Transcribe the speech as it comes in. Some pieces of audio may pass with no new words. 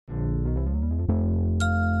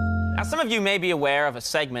Now, some of you may be aware of a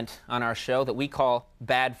segment on our show that we call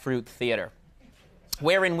Bad Fruit Theater,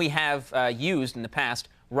 wherein we have used in the past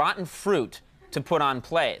rotten fruit to put on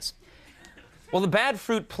plays. Well, the Bad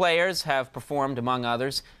Fruit players have performed, among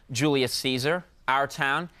others, Julius Caesar, Our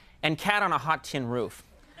Town, and Cat on a Hot Tin Roof.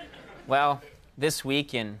 Well, this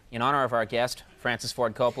week, in honor of our guest, Francis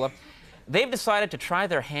Ford Coppola, they've decided to try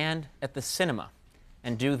their hand at the cinema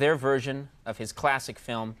and do their version of his classic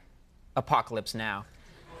film, Apocalypse Now.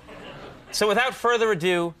 So without further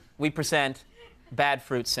ado, we present Bad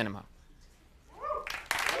Fruit Cinema.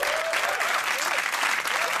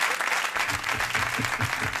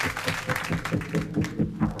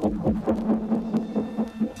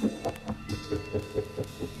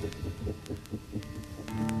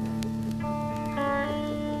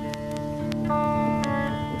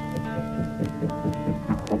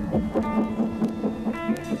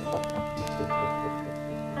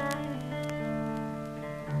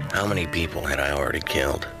 How many people had I already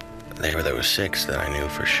killed? There was 6 that I knew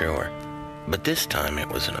for sure. But this time it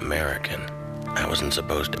was an American. I wasn't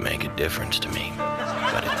supposed to make a difference to me,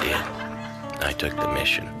 but it did. I took the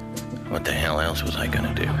mission. What the hell else was I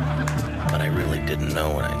gonna do? But I really didn't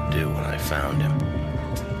know what I'd do when I found him.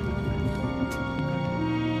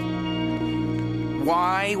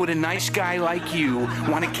 Why would a nice guy like you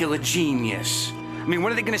want to kill a genius? I mean,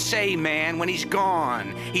 what are they going to say, man, when he's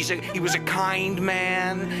gone? He was a kind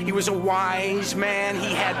man. He was a wise man.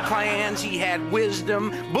 He had plans. He had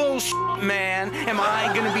wisdom. Bullshit, man. Am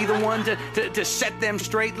I going to be the one to set them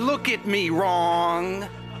straight? Look at me, wrong.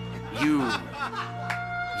 You're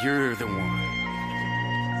the one.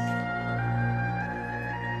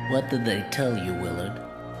 What did they tell you, Willard?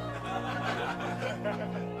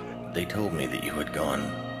 They told me that you had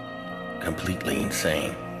gone completely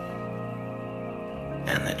insane.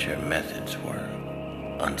 And that your methods were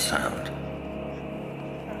unsound.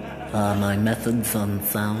 Are my methods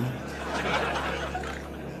unsound?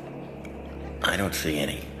 I don't see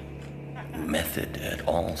any method at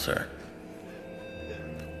all, sir.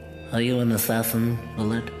 Are you an assassin,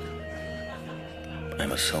 Willard?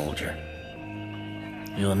 I'm a soldier.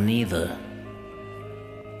 You're neither.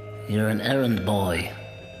 You're an errand boy,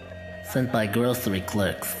 sent by grocery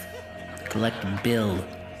clerks, collect a bill.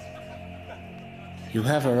 You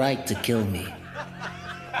have a right to kill me,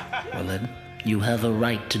 Willard. You have a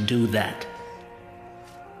right to do that.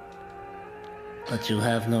 But you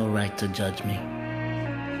have no right to judge me.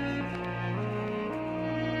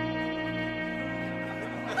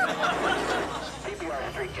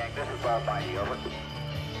 CPR Street Gang, this is Bob Mighty, over.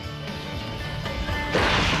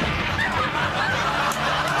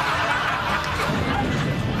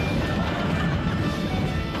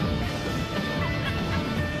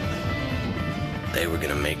 They were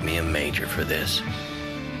gonna make me a major for this.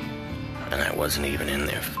 And I wasn't even in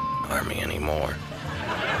their army anymore.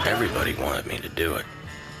 Everybody wanted me to do it.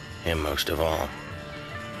 Him most of all.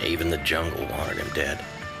 Even the jungle wanted him dead.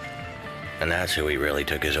 And that's who he really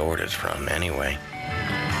took his orders from, anyway.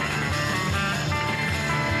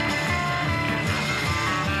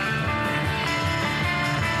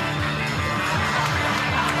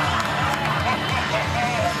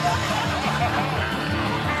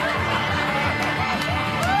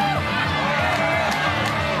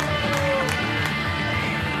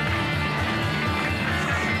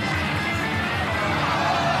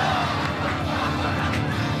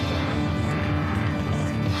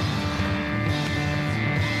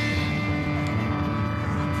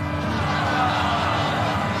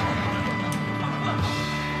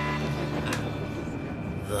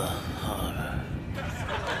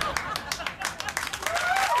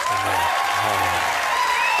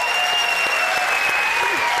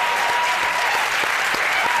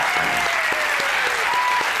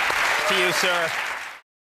 To you, sir.